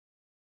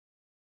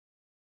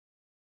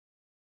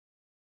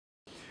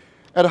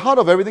At the heart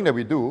of everything that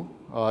we do,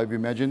 if you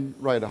imagine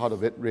right at the heart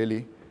of it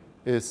really,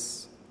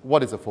 is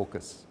what is the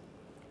focus?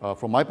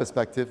 From my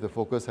perspective, the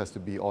focus has to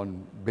be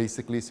on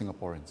basically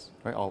Singaporeans,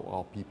 right?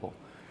 Our people.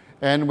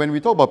 And when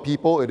we talk about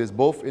people, it is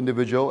both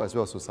individual as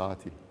well as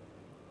society.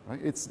 Right?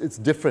 It's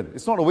different.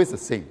 It's not always the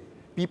same.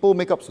 People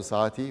make up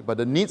society, but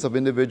the needs of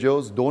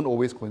individuals don't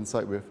always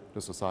coincide with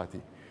the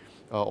society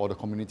or the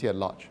community at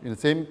large. In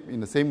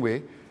the same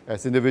way,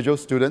 as individual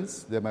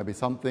students, there might be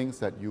some things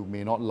that you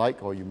may not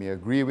like or you may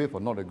agree with or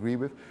not agree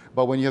with,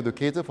 but when you have to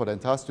cater for the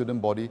entire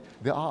student body,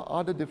 there are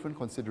other different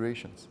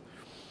considerations.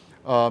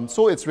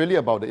 So it's really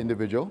about the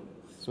individual.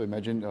 So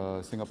imagine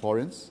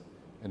Singaporeans,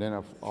 and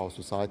then our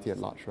society at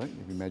large, right?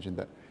 If you imagine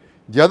that.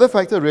 The other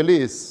factor really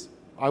is,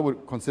 I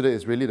would consider,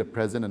 is really the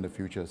present and the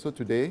future. So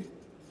today,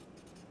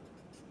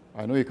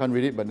 I know you can't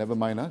read it, but never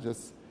mind,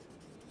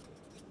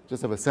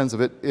 just have a sense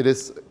of it. It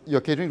is,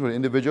 you're catering to an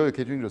individual, you're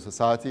catering to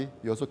society,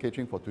 you're also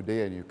catering for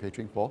today, and you're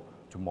catering for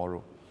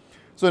tomorrow.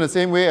 So in the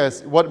same way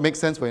as what makes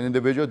sense for an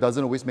individual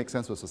doesn't always make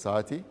sense for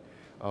society,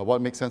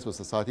 what makes sense for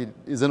society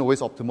isn't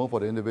always optimal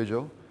for the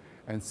individual,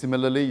 and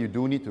similarly, you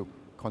do need to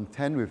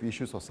contend with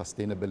issues of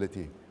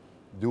sustainability.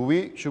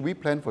 Should we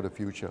plan for the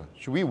future?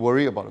 Should we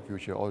worry about the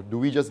future, or do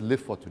we just live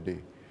for today?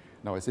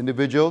 Now, as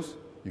individuals,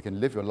 you can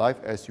live your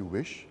life as you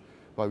wish,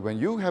 but when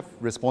you have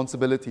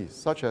responsibilities,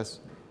 such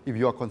as if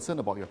you are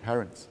concerned about your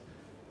parents,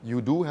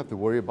 you do have to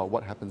worry about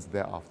what happens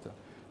thereafter.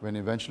 When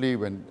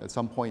at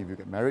some point, if you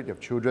get married, you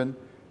have children,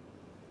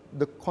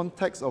 the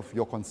context of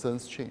your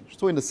concerns change.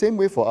 So in the same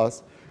way for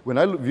us, when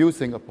I view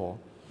Singapore,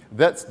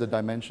 that's the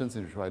dimensions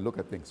in which I look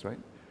at things, right?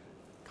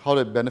 How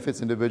it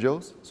benefits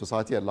individuals,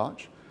 society at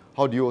large.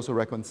 How do you also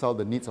reconcile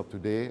the needs of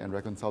today and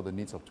reconcile the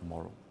needs of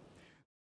tomorrow?